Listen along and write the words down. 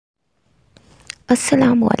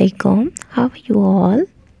Assalamu alaikum. How are you all?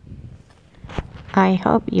 I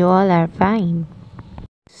hope you all are fine.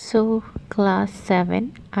 So, class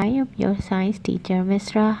 7, I am your science teacher, Miss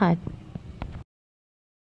Rahat.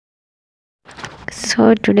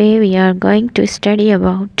 So, today we are going to study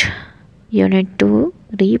about Unit 2,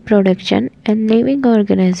 Reproduction and Living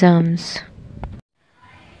Organisms.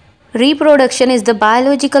 Reproduction is the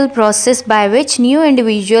biological process by which new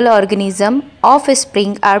individual organisms,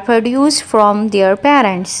 offspring, are produced from their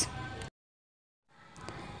parents.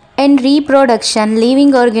 In reproduction,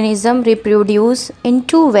 living organisms reproduce in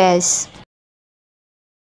two ways.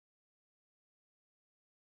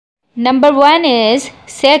 Number 1 is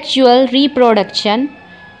sexual reproduction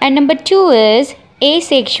and number 2 is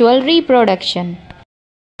asexual reproduction.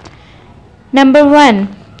 Number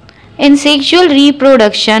 1. In sexual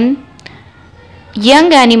reproduction,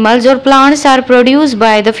 young animals or plants are produced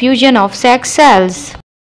by the fusion of sex cells.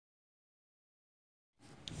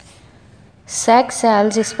 Sex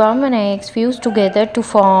cells, sperm and eggs fuse together to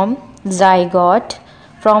form zygote,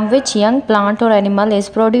 from which young plant or animal is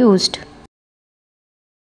produced.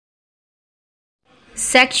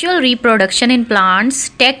 Sexual reproduction in plants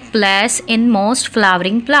takes place in most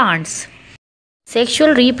flowering plants.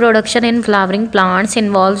 Sexual reproduction in flowering plants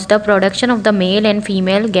involves the production of the male and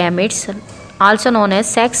female gametes, also known as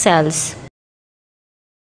sex cells.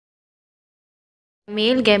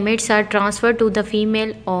 Male gametes are transferred to the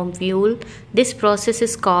female ovule. This process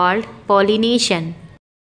is called pollination.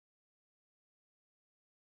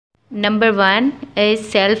 Number 1 is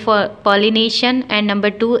self-pollination and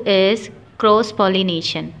number 2 is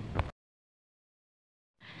cross-pollination.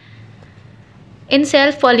 In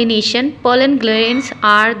self-pollination, pollen grains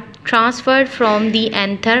are transferred from the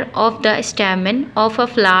anther of the stamen of a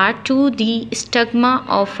flower to the stigma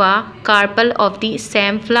of a carpel of the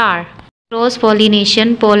same flower.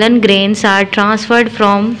 Cross-pollination, pollen grains are transferred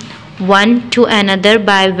from one to another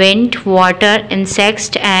by wind, water,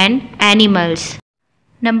 insects and animals.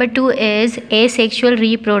 Number 2 is asexual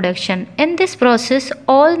reproduction. In this process,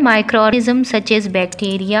 all microorganisms such as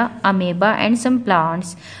bacteria, amoeba and some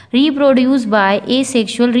plants reproduce by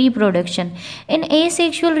asexual reproduction. In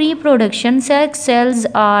asexual reproduction, sex cells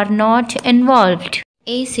are not involved.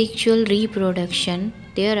 Asexual reproduction,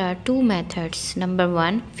 there are two methods. Number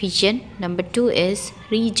 1, fission. Number 2 is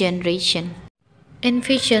regeneration. In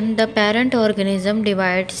fission, the parent organism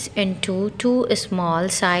divides into two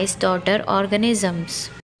small-sized daughter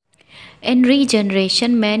organisms. In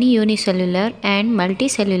regeneration, many unicellular and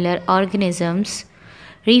multicellular organisms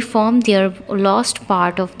reform their lost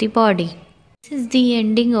part of the body. This is the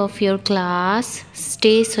ending of your class.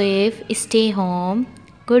 Stay safe, stay home.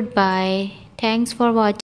 Goodbye. Thanks for watching.